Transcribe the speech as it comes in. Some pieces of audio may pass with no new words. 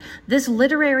This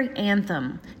literary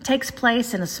anthem takes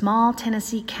place in a small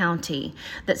Tennessee county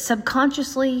that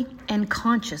subconsciously and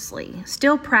consciously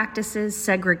still practices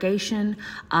segregation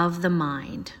of the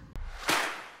mind.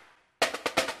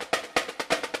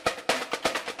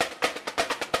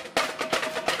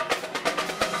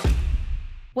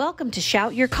 Welcome to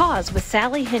Shout Your Cause with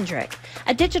Sally Hendrick,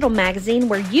 a digital magazine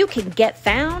where you can get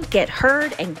found, get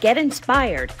heard, and get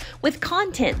inspired with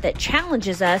content that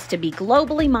challenges us to be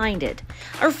globally minded.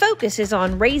 Our focus is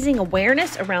on raising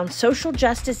awareness around social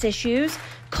justice issues,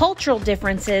 cultural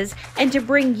differences, and to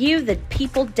bring you the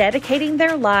people dedicating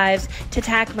their lives to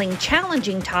tackling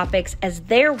challenging topics as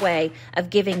their way of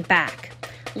giving back.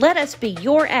 Let us be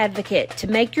your advocate to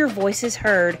make your voices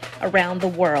heard around the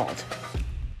world.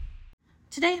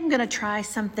 Today I'm going to try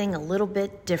something a little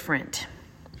bit different.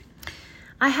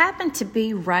 I happen to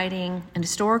be writing an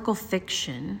historical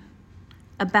fiction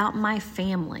about my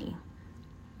family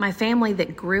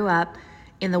that grew up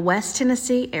in the West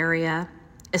Tennessee area,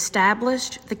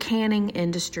 established the canning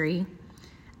industry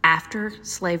after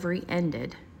slavery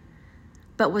ended,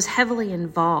 but was heavily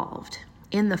involved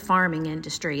in the farming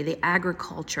industry, the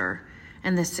agriculture,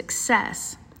 and the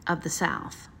success of the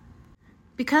South.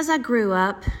 Because I grew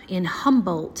up in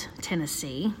Humboldt,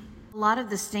 Tennessee, a lot of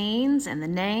the scenes and the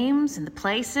names and the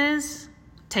places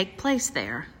take place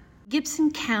there. Gibson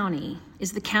County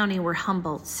is the county where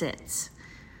Humboldt sits.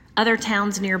 Other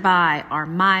towns nearby are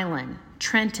Milan,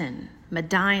 Trenton,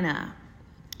 Medina,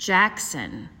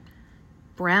 Jackson,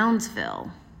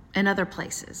 Brownsville, and other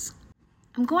places.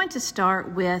 I'm going to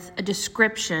start with a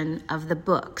description of the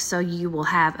book so you will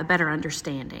have a better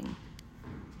understanding.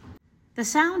 The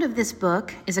sound of this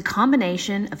book is a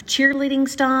combination of cheerleading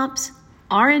stomps,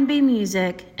 R&B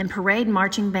music, and parade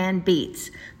marching band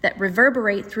beats that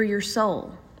reverberate through your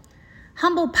soul.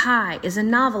 Humble Pie is a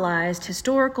novelized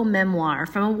historical memoir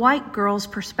from a white girl's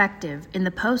perspective in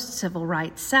the post-civil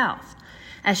rights South,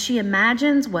 as she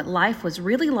imagines what life was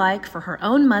really like for her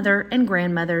own mother and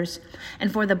grandmothers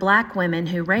and for the black women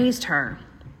who raised her.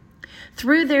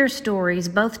 Through their stories,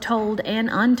 both told and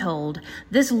untold,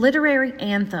 this literary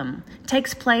anthem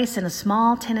takes place in a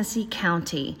small Tennessee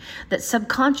county that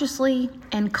subconsciously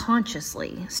and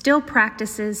consciously still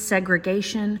practices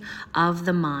segregation of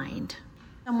the mind.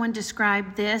 Someone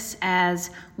described this as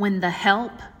when the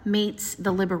help meets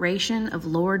the liberation of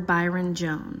Lord Byron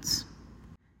Jones.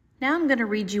 Now I'm going to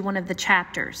read you one of the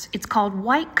chapters. It's called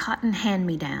White Cotton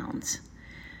Hand-Me-Downs.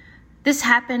 This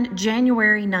happened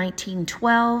January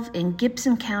 1912 in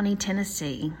Gibson County,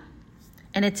 Tennessee,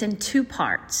 and it's in two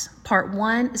parts. Part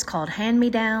 1 is called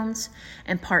Hand-Me-Downs,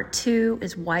 and Part 2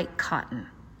 is White Cotton.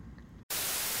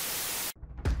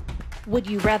 Would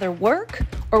you rather work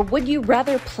or would you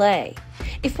rather play?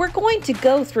 If we're going to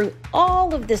go through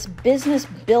all of this business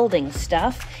building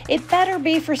stuff, it better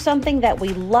be for something that we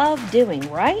love doing,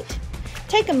 right?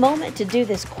 Take a moment to do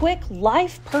this quick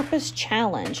life purpose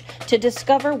challenge to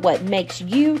discover what makes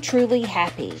you truly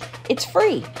happy. It's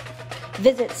free.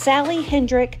 Visit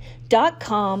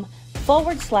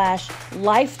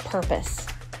sallyhendrick.com/life purpose.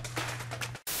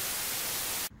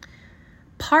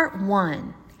 Part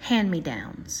 1,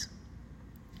 Hand-Me-Downs.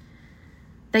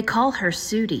 They call her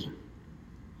Sudie.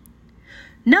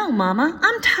 No, Mama,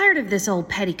 I'm tired of this old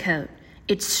petticoat.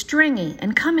 It's stringy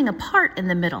and coming apart in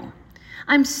the middle.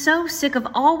 I'm so sick of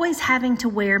always having to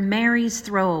wear Mary's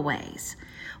throwaways.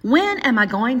 When am I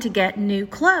going to get new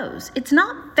clothes? It's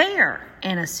not fair,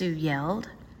 Anna Sue yelled.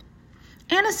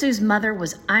 Anna Sue's mother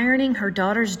was ironing her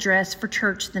daughter's dress for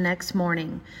church the next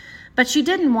morning, but she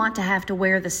didn't want to have to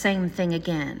wear the same thing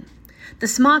again. The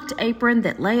smocked apron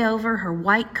that lay over her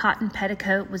white cotton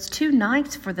petticoat was too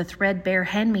nice for the threadbare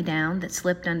hand-me-down that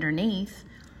slipped underneath.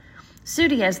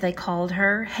 Sudie, as they called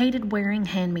her, hated wearing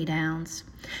hand-me-downs.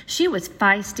 She was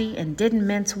feisty and didn't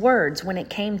mince words when it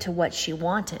came to what she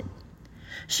wanted.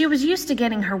 She was used to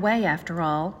getting her way, after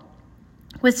all.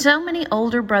 With so many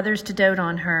older brothers to dote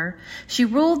on her, she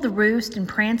ruled the roost and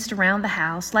pranced around the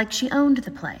house like she owned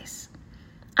the place.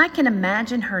 I can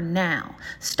imagine her now,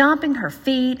 stomping her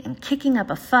feet and kicking up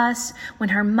a fuss when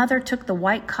her mother took the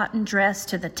white cotton dress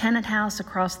to the tenant house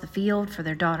across the field for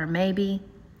their daughter Maybe.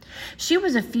 She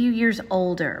was a few years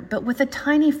older, but with a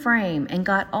tiny frame and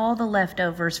got all the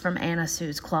leftovers from Anna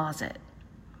Sue's closet.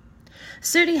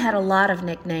 Sudie had a lot of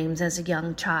nicknames as a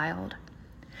young child.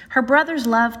 Her brothers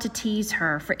loved to tease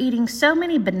her for eating so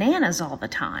many bananas all the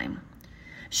time.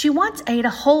 She once ate a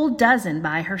whole dozen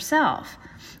by herself.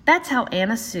 That's how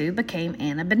Anna Sue became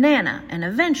Anna Banana, and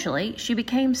eventually she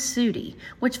became Sudie,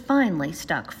 which finally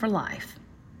stuck for life.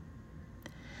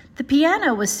 The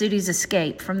piano was Sudie's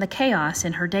escape from the chaos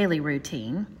in her daily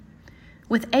routine.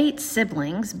 With 8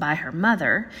 siblings by her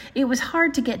mother, it was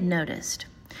hard to get noticed.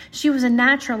 She was a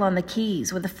natural on the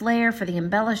keys with a flair for the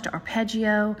embellished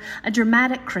arpeggio, a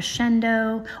dramatic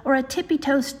crescendo, or a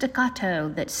tippy-toe staccato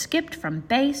that skipped from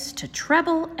bass to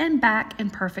treble and back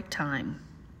in perfect time.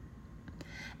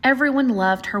 Everyone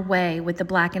loved her way with the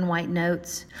black and white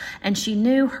notes, and she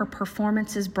knew her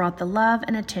performances brought the love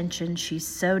and attention she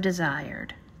so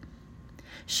desired.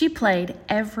 She played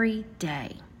every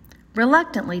day,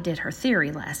 reluctantly did her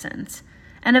theory lessons,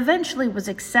 and eventually was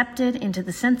accepted into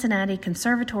the Cincinnati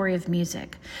Conservatory of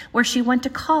Music, where she went to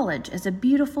college as a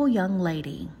beautiful young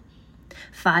lady.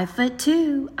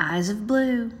 5'2", eyes of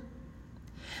blue.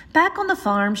 Back on the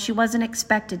farm, she wasn't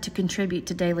expected to contribute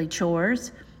to daily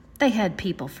chores. They had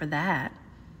people for that.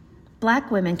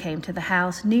 Black women came to the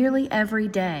house nearly every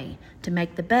day to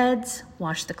make the beds,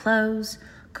 wash the clothes,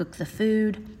 cook the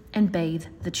food, and bathe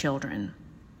the children.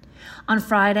 On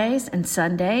Fridays and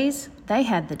Sundays, they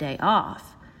had the day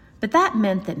off. But that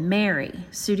meant that Mary,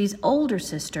 Sudi's older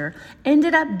sister,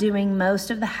 ended up doing most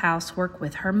of the housework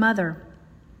with her mother.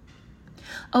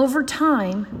 Over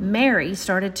time, Mary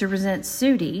started to resent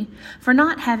Sudi for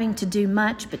not having to do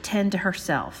much but tend to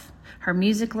herself, her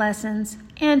music lessons,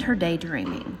 and her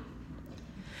daydreaming.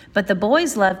 But the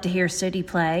boys loved to hear Sudi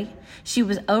play. She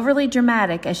was overly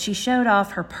dramatic as she showed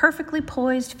off her perfectly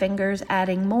poised fingers,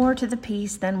 adding more to the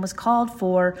piece than was called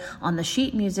for on the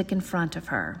sheet music in front of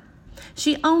her.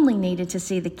 She only needed to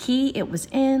see the key it was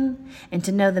in and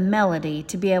to know the melody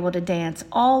to be able to dance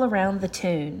all around the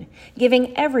tune,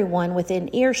 giving everyone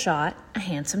within earshot a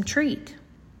handsome treat.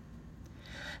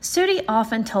 Sudi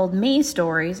often told me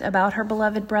stories about her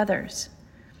beloved brothers.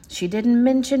 She didn't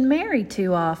mention Mary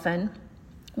too often.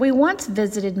 We once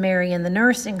visited Mary in the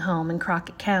nursing home in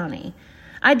Crockett County.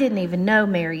 I didn't even know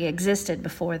Mary existed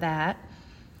before that.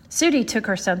 Sudi took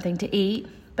her something to eat,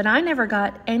 but I never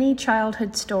got any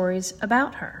childhood stories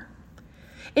about her.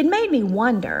 It made me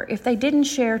wonder if they didn't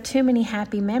share too many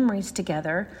happy memories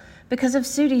together because of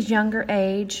Sudi's younger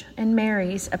age and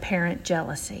Mary's apparent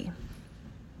jealousy.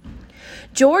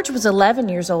 George was 11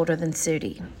 years older than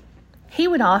Sudi. He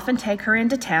would often take her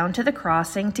into town to the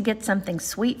crossing to get something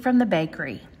sweet from the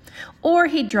bakery, or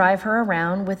he'd drive her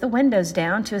around with the windows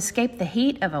down to escape the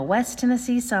heat of a West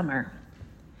Tennessee summer.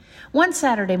 One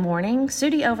Saturday morning,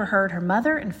 Sudi overheard her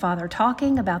mother and father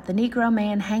talking about the Negro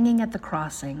man hanging at the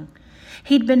crossing.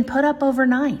 He'd been put up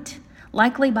overnight,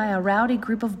 likely by a rowdy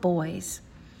group of boys.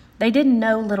 They didn't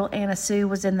know little Anna Sue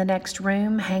was in the next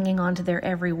room, hanging on to their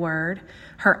every word.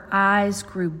 Her eyes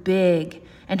grew big,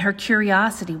 and her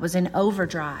curiosity was in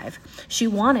overdrive. She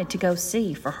wanted to go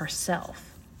see for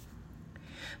herself.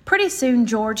 Pretty soon,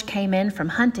 George came in from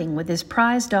hunting with his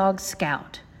prize dog,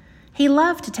 Scout. He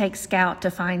loved to take Scout to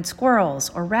find squirrels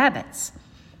or rabbits.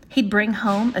 He'd bring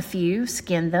home a few,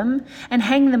 skin them, and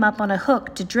hang them up on a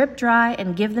hook to drip dry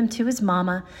and give them to his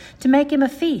mama to make him a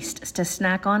feast to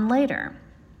snack on later.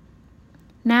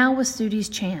 Now was Sudi's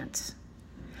chance.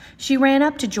 She ran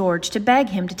up to George to beg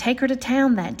him to take her to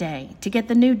town that day to get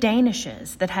the new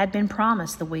Danishes that had been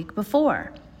promised the week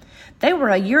before. They were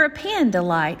a European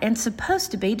delight and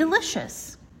supposed to be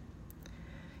delicious.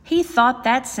 He thought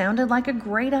that sounded like a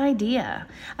great idea,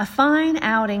 a fine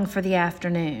outing for the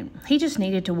afternoon. He just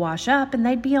needed to wash up and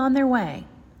they'd be on their way.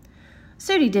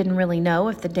 Sudi didn't really know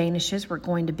if the Danishes were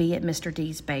going to be at Mr.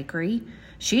 D's bakery.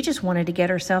 She just wanted to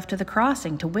get herself to the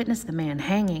crossing to witness the man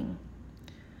hanging.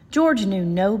 George knew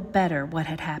no better what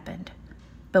had happened.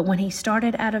 But when he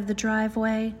started out of the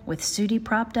driveway, with Sudi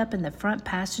propped up in the front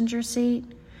passenger seat,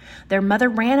 their mother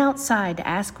ran outside to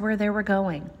ask where they were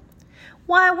going.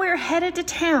 "Why, we're headed to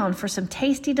town for some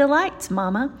tasty delights,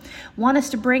 Mama. Want us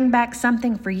to bring back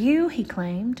something for you?" he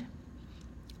claimed.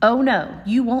 "Oh, no,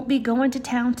 you won't be going to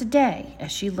town today,"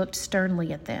 as she looked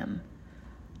sternly at them.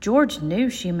 George knew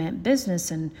she meant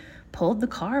business and pulled the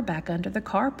car back under the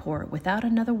carport without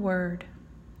another word.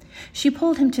 She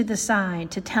pulled him to the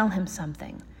side to tell him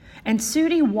something, and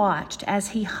Sudi watched as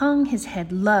he hung his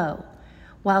head low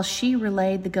while she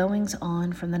relayed the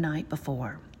goings-on from the night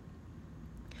before.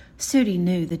 Sudi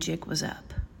knew the jig was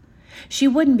up. She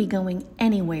wouldn't be going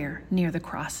anywhere near the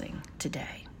crossing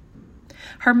today.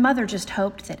 Her mother just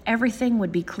hoped that everything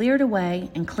would be cleared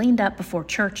away and cleaned up before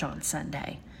church on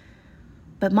Sunday.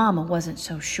 But Mama wasn't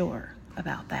so sure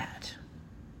about that.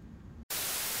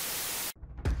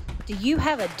 Do you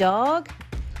have a dog?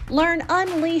 Learn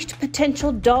unleashed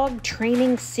potential dog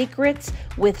training secrets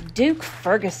with Duke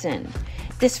Ferguson.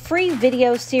 This free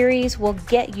video series will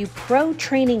get you pro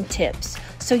training tips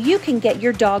so you can get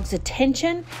your dog's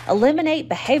attention, eliminate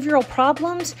behavioral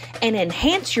problems, and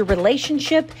enhance your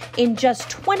relationship in just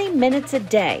 20 minutes a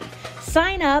day.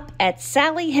 Sign up at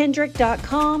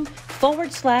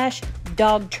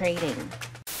sallyhendrick.com/dog training.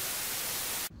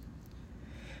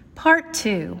 Part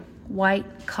 2,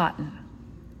 White Cotton.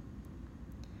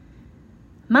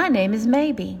 My name is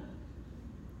Maybe.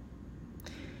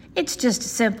 It's just a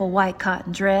simple white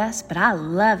cotton dress, but I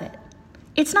love it.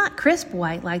 It's not crisp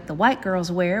white like the white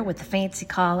girls wear with the fancy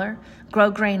collar,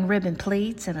 grosgrain ribbon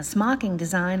pleats, and a smocking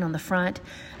design on the front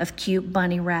of cute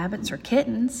bunny rabbits or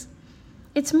kittens.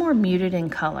 It's more muted in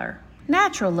color,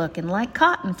 natural looking like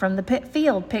cotton from the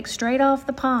field picked straight off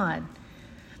the pod.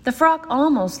 The frock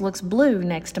almost looks blue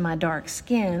next to my dark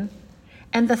skin,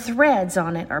 and the threads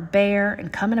on it are bare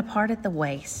and coming apart at the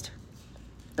waist.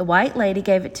 The white lady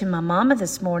gave it to my mama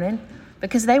this morning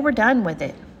because they were done with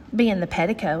it, being the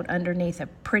petticoat underneath a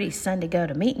pretty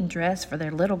Sunday-go-to-meeting dress for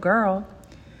their little girl.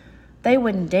 They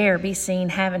wouldn't dare be seen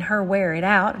having her wear it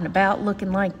out and about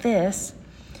looking like this.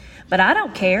 But I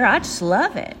don't care, I just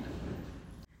love it.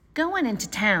 Going into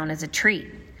town is a treat.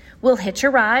 We'll hitch a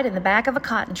ride in the back of a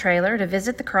cotton trailer to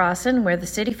visit the crossing where the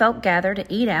city folk gather to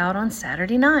eat out on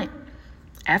Saturday night.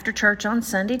 After church on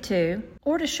Sunday too,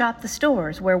 or to shop the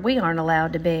stores where we aren't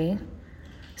allowed to be.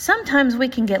 Sometimes we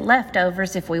can get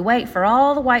leftovers if we wait for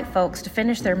all the white folks to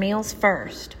finish their meals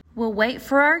first. We'll wait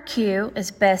for our cue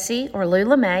as Bessie or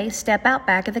Lula Mae step out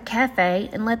back of the cafe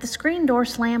and let the screen door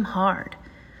slam hard.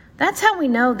 That's how we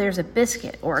know there's a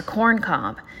biscuit or a corn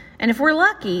cob, and if we're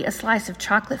lucky, a slice of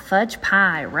chocolate fudge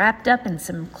pie wrapped up in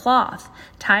some cloth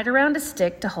tied around a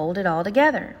stick to hold it all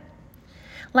together.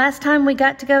 Last time we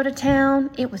got to go to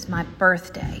town, it was my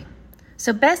birthday.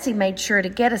 So Bessie made sure to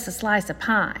get us a slice of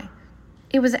pie.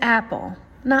 It was apple,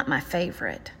 not my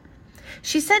favorite.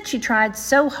 She said she tried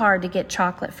so hard to get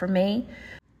chocolate for me,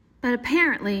 but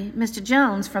apparently Mr.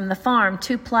 Jones from the farm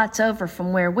 2 plots over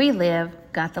from where we live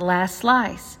got the last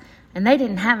slice, and they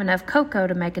didn't have enough cocoa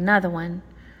to make another one.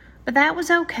 But that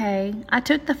was okay. I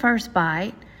took the first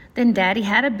bite, then Daddy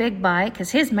had a big bite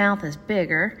because his mouth is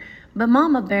bigger, but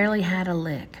Mama barely had a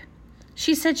lick.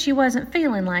 She said she wasn't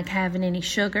feeling like having any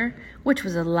sugar, which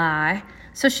was a lie,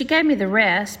 so she gave me the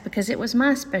rest because it was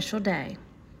my special day.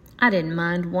 I didn't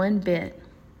mind one bit.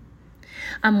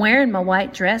 I'm wearing my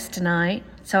white dress tonight,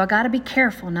 so I gotta be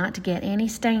careful not to get any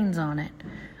stains on it.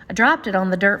 I dropped it on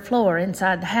the dirt floor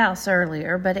inside the house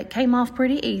earlier, but it came off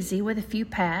pretty easy with a few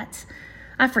pats.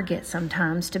 I forget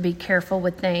sometimes to be careful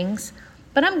with things,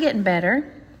 but I'm getting better.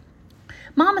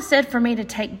 Mama said for me to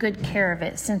take good care of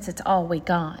it since it's all we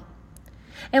got.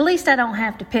 At least I don't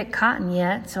have to pick cotton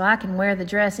yet, so I can wear the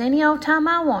dress any old time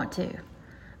I want to.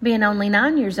 Being only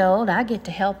 9 years old, I get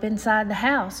to help inside the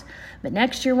house. But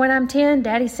next year when I'm 10,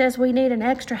 Daddy says we need an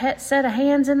extra set of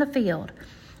hands in the field.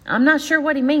 I'm not sure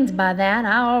what he means by that.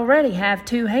 I already have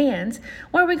 2 hands.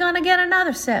 Where are we going to get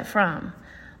another set from?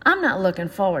 I'm not looking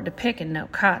forward to picking no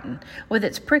cotton, with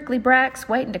its prickly bracts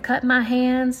waiting to cut my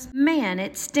hands. Man,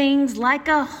 it stings like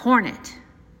a hornet.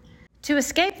 To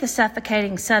escape the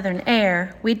suffocating southern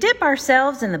air, we dip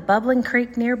ourselves in the bubbling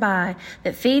creek nearby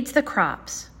that feeds the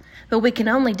crops. But we can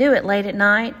only do it late at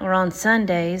night or on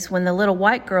Sundays when the little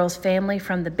white girl's family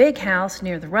from the big house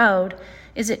near the road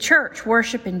is at church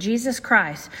worshiping Jesus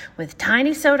Christ with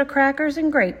tiny soda crackers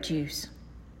and grape juice.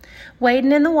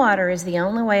 Wading in the water is the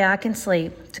only way I can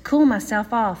sleep, to cool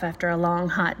myself off after a long,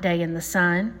 hot day in the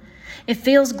sun. It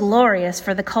feels glorious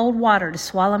for the cold water to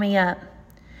swallow me up.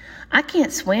 I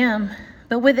can't swim,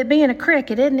 but with it being a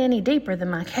creek, it isn't any deeper than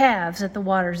my calves at the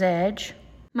water's edge.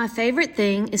 My favorite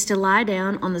thing is to lie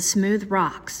down on the smooth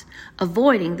rocks,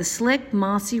 avoiding the slick,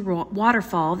 mossy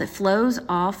waterfall that flows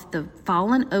off the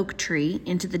fallen oak tree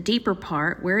into the deeper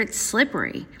part where it's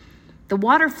slippery. The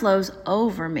water flows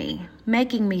over me,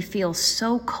 making me feel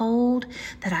so cold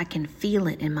that I can feel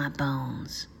it in my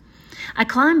bones. I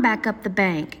climb back up the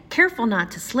bank, careful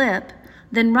not to slip,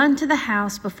 then run to the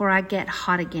house before I get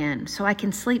hot again so I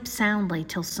can sleep soundly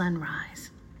till sunrise.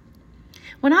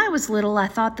 When I was little, I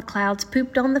thought the clouds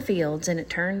pooped on the fields and it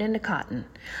turned into cotton.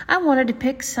 I wanted to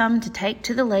pick some to take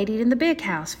to the lady in the big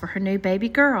house for her new baby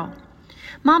girl.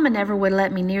 Mama never would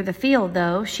let me near the field,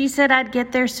 though. She said I'd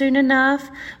get there soon enough,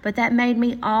 but that made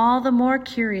me all the more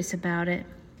curious about it.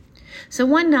 So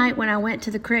one night when I went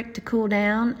to the creek to cool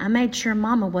down, I made sure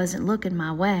Mama wasn't looking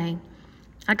my way.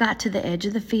 I got to the edge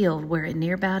of the field where it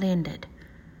near about ended.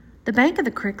 The bank of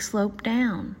the creek sloped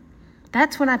down.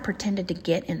 That's when I pretended to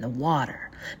get in the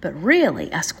water. But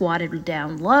really, I squatted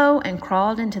down low and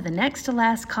crawled into the next to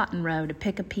last cotton row to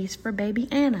pick a piece for baby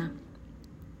Anna.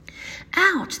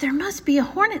 Ouch, there must be a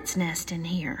hornet's nest in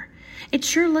here. It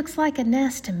sure looks like a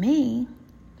nest to me.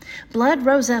 Blood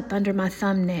rose up under my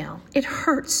thumbnail. It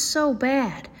hurt so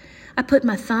bad. I put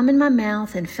my thumb in my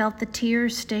mouth and felt the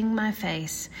tears sting my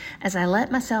face as I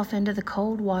let myself into the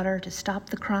cold water to stop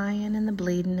the crying and the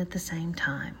bleeding at the same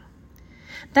time.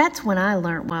 That's when I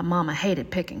learned why Mama hated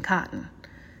picking cotton.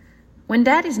 When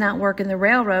Daddy's not working the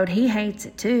railroad, he hates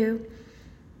it too.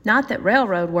 Not that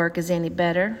railroad work is any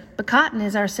better, but cotton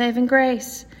is our saving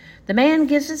grace. The man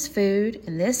gives us food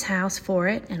and this house for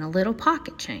it and a little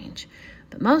pocket change.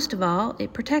 But most of all,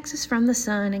 it protects us from the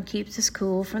sun and keeps us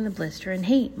cool from the blistering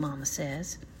heat, Mama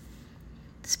says.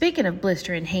 Speaking of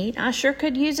blistering heat, I sure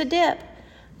could use a dip.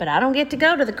 But I don't get to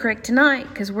go to the creek tonight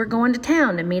because we're going to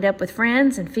town to meet up with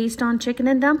friends and feast on chicken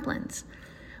and dumplings.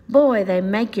 Boy, they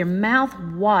make your mouth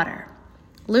water.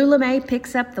 Lula Mae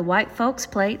picks up the white folks'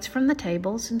 plates from the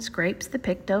tables and scrapes the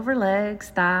picked-over legs,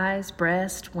 thighs,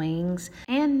 breast, wings,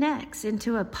 and necks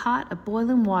into a pot of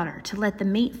boiling water to let the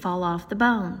meat fall off the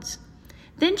bones.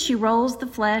 Then she rolls the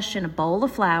flesh in a bowl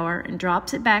of flour and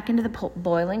drops it back into the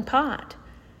boiling pot.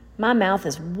 My mouth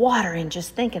is watering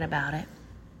just thinking about it.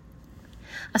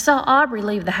 I saw Aubrey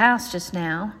leave the house just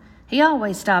now. He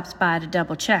always stops by to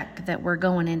double-check that we're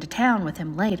going into town with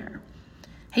him later.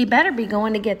 He better be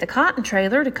going to get the cotton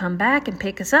trailer to come back and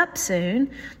pick us up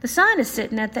soon. The sun is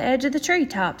sitting at the edge of the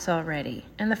treetops already,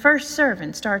 and the first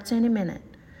serving starts any minute.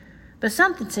 But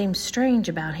something seems strange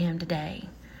about him today.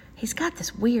 He's got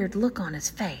this weird look on his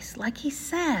face, like he's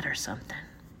sad or something.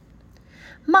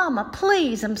 Mama,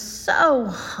 please, I'm so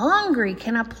hungry.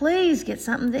 Can I please get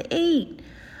something to eat?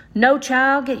 No,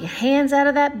 child, get your hands out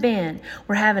of that bin.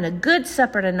 We're having a good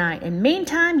supper tonight, and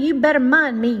meantime, you better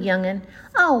mind me, young'un.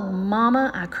 Oh,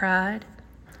 Mama, I cried.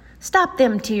 Stop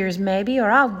them tears, maybe, or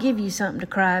I'll give you something to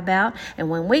cry about, and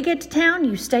when we get to town,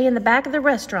 you stay in the back of the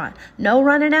restaurant. No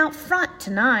running out front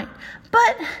tonight.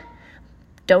 But...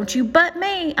 don't you butt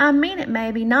me. I mean it,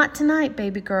 maybe. Not tonight,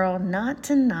 baby girl. Not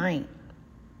tonight.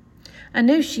 I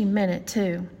knew she meant it,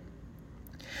 too.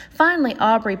 Finally,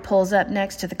 Aubrey pulls up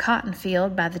next to the cotton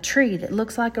field by the tree that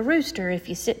looks like a rooster if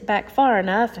you sit back far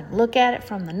enough and look at it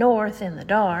from the north in the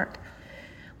dark.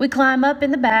 We climb up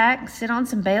in the back, sit on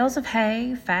some bales of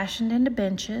hay fashioned into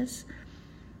benches.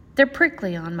 They're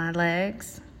prickly on my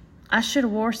legs. I should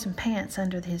have wore some pants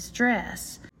under his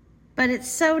dress. But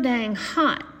it's so dang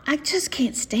hot, I just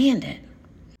can't stand it.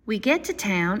 We get to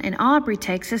town, and Aubrey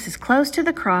takes us as close to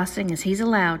the crossing as he's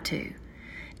allowed to.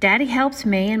 Daddy helps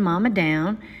me and Mama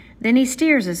down, then he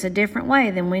steers us a different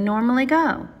way than we normally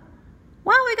go.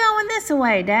 Why are we going this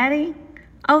way, Daddy?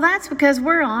 Oh, that's because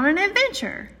we're on an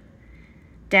adventure.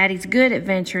 Daddy's good at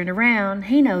venturing around.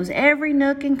 He knows every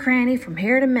nook and cranny from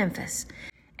here to Memphis.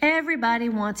 Everybody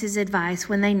wants his advice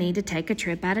when they need to take a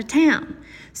trip out of town.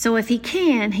 So if he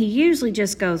can, he usually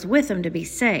just goes with them to be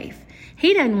safe.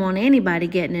 He doesn't want anybody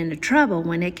getting into trouble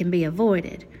when it can be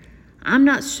avoided. I'm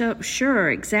not so sure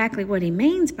exactly what he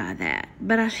means by that,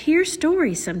 but I hear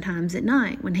stories sometimes at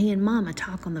night when he and Mama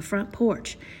talk on the front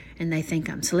porch and they think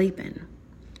I'm sleeping.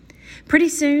 Pretty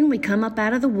soon we come up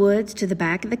out of the woods to the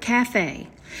back of the cafe.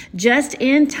 Just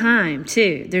in time,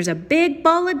 too. There's a big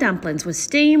bowl of dumplings with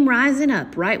steam rising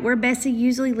up right where Bessie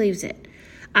usually leaves it.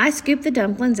 I scoop the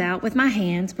dumplings out with my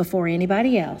hands before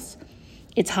anybody else.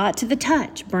 It's hot to the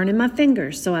touch, burning my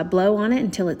fingers, so I blow on it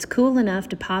until it's cool enough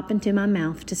to pop into my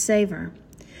mouth to savor.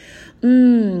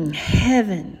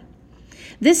 Heaven.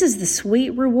 This is the sweet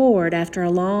reward after a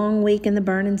long week in the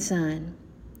burning sun.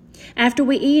 After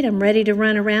we eat, I'm ready to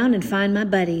run around and find my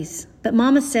buddies. But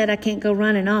Mama said I can't go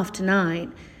running off tonight.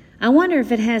 I wonder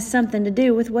if it has something to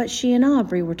do with what she and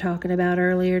Aubrey were talking about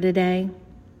earlier today.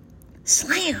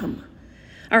 Slam!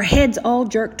 Our heads all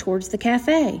jerk towards the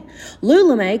cafe.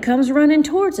 Lula Mae comes running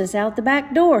towards us out the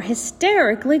back door,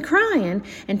 hysterically crying,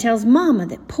 and tells Mama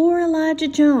that poor Elijah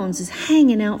Jones is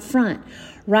hanging out front,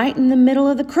 right in the middle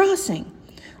of the crossing.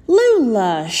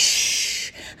 Lula,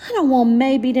 shh! I don't want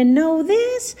maybe to know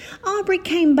this. Aubrey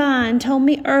came by and told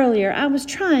me earlier I was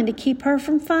trying to keep her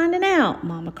from finding out,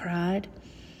 Mama cried.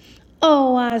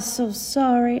 Oh, I'm so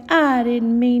sorry. I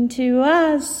didn't mean to.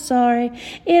 I'm sorry.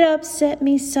 It upset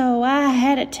me so. I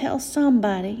had to tell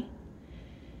somebody.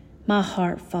 My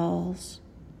heart falls.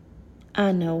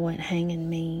 I know what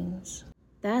hanging means.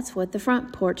 That's what the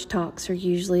front porch talks are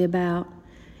usually about.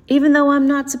 Even though I'm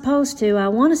not supposed to, I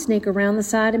want to sneak around the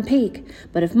side and peek.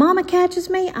 But if Mama catches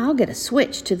me, I'll get a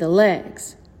switch to the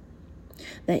legs.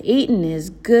 The eating is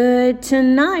good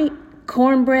tonight.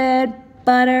 Cornbread,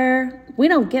 butter. We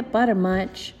don't get butter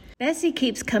much. Bessie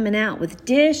keeps coming out with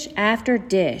dish after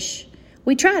dish.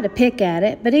 We try to pick at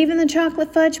it, but even the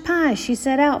chocolate fudge pie she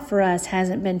set out for us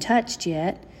hasn't been touched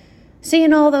yet.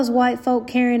 Seeing all those white folk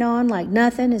carrying on like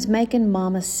nothing is making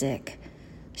Mama sick.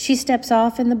 She steps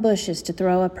off in the bushes to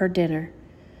throw up her dinner.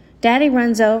 Daddy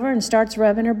runs over and starts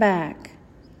rubbing her back.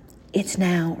 It's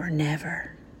now or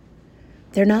never.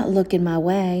 They're not looking my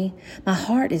way. My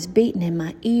heart is beating in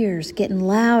my ears, getting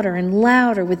louder and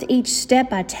louder with each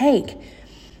step I take.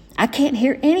 I can't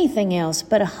hear anything else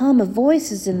but a hum of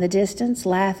voices in the distance,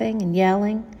 laughing and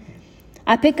yelling.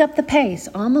 I pick up the pace,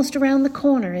 almost around the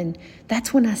corner, and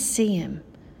that's when I see him.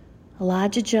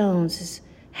 Elijah Jones is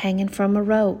hanging from a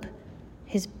rope,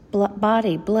 his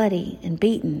body bloody and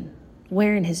beaten,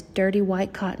 wearing his dirty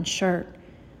white cotton shirt,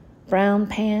 brown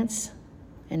pants,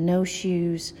 and no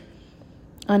shoes,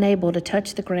 unable to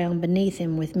touch the ground beneath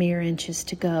him with mere inches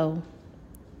to go.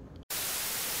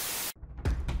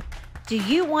 Do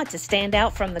you want to stand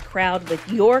out from the crowd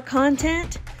with your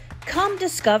content? Come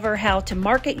discover how to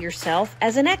market yourself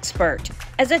as an expert,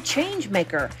 as a change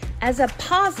maker, as a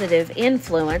positive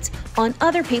influence on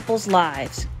other people's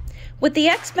lives. With the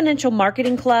Exponential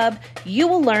Marketing Club, you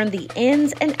will learn the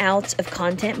ins and outs of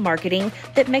content marketing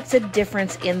that makes a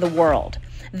difference in the world.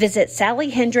 Visit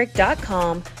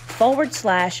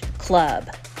sallyhendrick.com/club.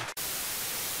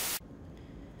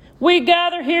 We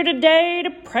gather here today to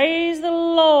praise the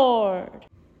Lord,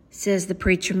 says the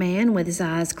preacher man with his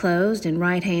eyes closed and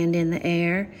right hand in the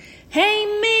air.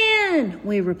 Amen,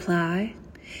 we reply.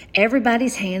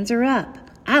 Everybody's hands are up.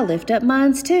 I lift up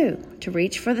mine too, to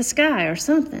reach for the sky or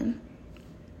something.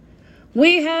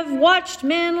 We have watched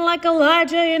men like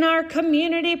Elijah in our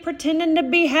community pretending to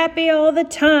be happy all the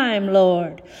time,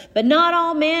 Lord. But not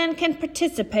all men can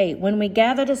participate when we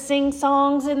gather to sing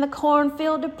songs in the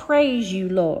cornfield to praise you,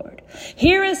 Lord.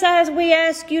 Hear us as we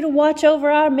ask you to watch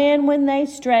over our men when they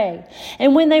stray.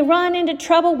 And when they run into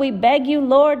trouble, we beg you,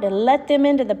 Lord, to let them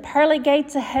into the pearly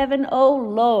gates of heaven, O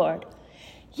Lord.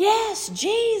 Yes,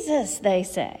 Jesus, they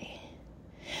say.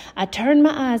 I turned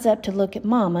my eyes up to look at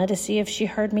Mama to see if she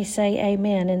heard me say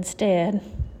amen instead.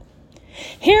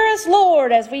 Hear us,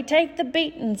 Lord, as we take the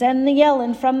beatings and the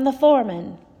yelling from the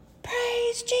foreman.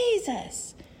 Praise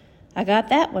Jesus. I got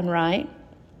that one right.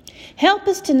 Help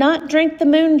us to not drink the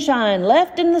moonshine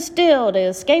left in the still to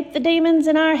escape the demons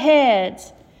in our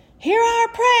heads. Hear our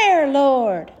prayer,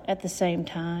 Lord, at the same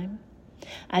time.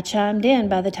 I chimed in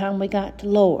by the time we got to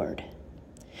Lord.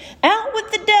 Out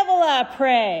with the devil, I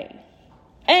pray.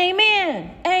 Amen,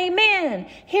 amen,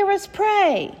 hear us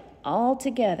pray. All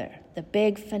together, the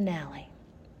big finale.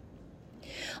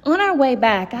 On our way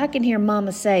back, I can hear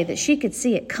Mama say that she could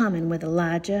see it coming with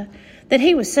Elijah, that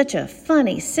he was such a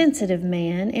funny, sensitive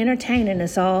man, entertaining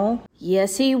us all.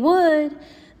 Yes, he would.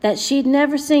 That she'd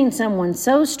never seen someone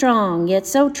so strong, yet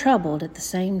so troubled at the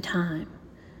same time.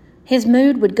 His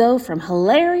mood would go from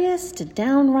hilarious to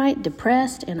downright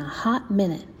depressed in a hot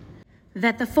minute.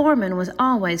 That the foreman was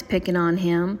always picking on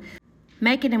him,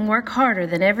 making him work harder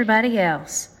than everybody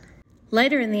else.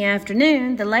 Later in the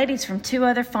afternoon, the ladies from 2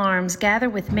 other farms gather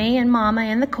with me and Mama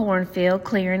in the cornfield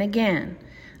clearing again,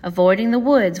 avoiding the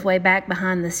woods way back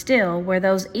behind the still where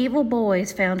those evil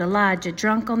boys found Elijah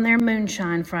drunk on their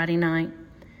moonshine Friday night.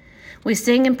 We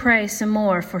sing and pray some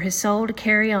more for his soul to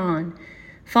carry on,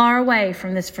 far away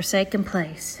from this forsaken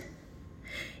place.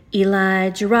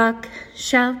 Elijah Rock,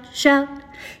 shout, shout.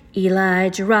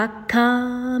 Elijah Rock,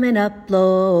 coming up,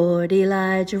 Lord.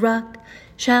 Elijah Rock,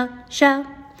 shout, shout.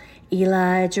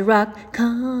 Elijah Rock,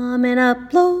 coming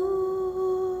up,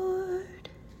 Lord.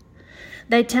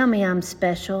 They tell me I'm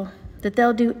special, that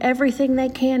they'll do everything they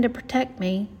can to protect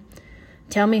me.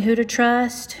 Tell me who to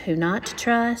trust, who not to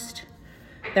trust.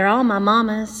 They're all my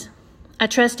mamas. I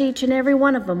trust each and every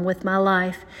one of them with my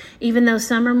life, even though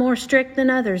some are more strict than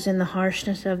others in the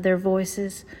harshness of their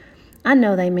voices. I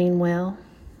know they mean well,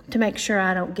 to make sure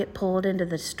I don't get pulled into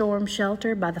the storm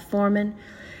shelter by the foreman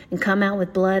and come out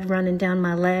with blood running down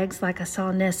my legs like I saw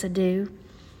Nessa do.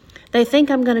 They think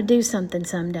I'm going to do something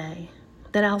someday,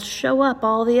 that I'll show up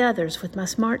all the others with my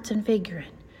smarts and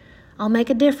figuring. I'll make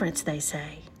a difference, they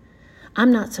say.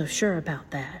 I'm not so sure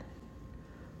about that.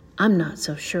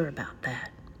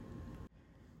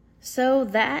 So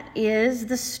that is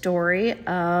the story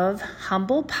of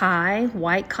Humble Pie,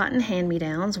 White Cotton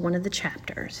Hand-Me-Downs, one of the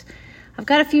chapters. I've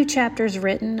got a few chapters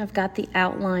written. I've got the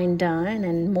outline done,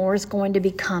 and more is going to be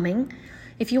coming.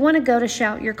 If you want to go to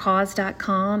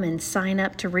shoutyourcause.com and sign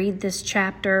up to read this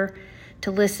chapter, to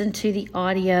listen to the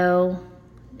audio,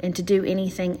 and to do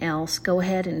anything else, go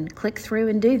ahead and click through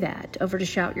and do that over to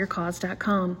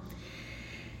shoutyourcause.com.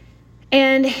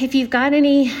 And if you've got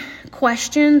any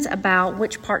questions about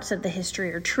which parts of the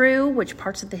history are true, which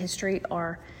parts of the history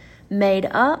are made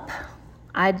up,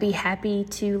 I'd be happy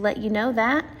to let you know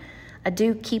that. I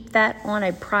do keep that on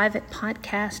a private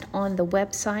podcast on the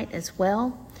website as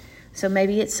well, so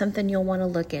maybe it's something you'll want to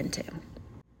look into.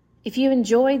 If you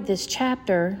enjoyed this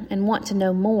chapter and want to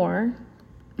know more,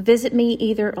 visit me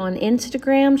either on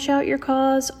Instagram, Shout Your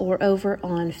Cause, or over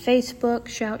on Facebook,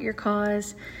 Shout Your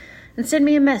Cause, and send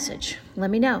me a message.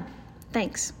 Let me know.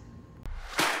 Thanks.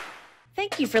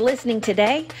 Thank you for listening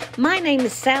today. My name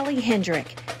is Sally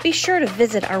Hendrick. Be sure to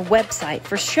visit our website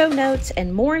for show notes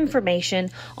and more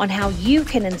information on how you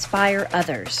can inspire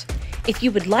others. If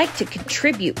you would like to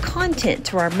contribute content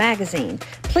to our magazine,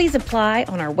 please apply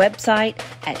on our website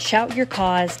at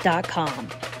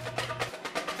shoutyourcause.com.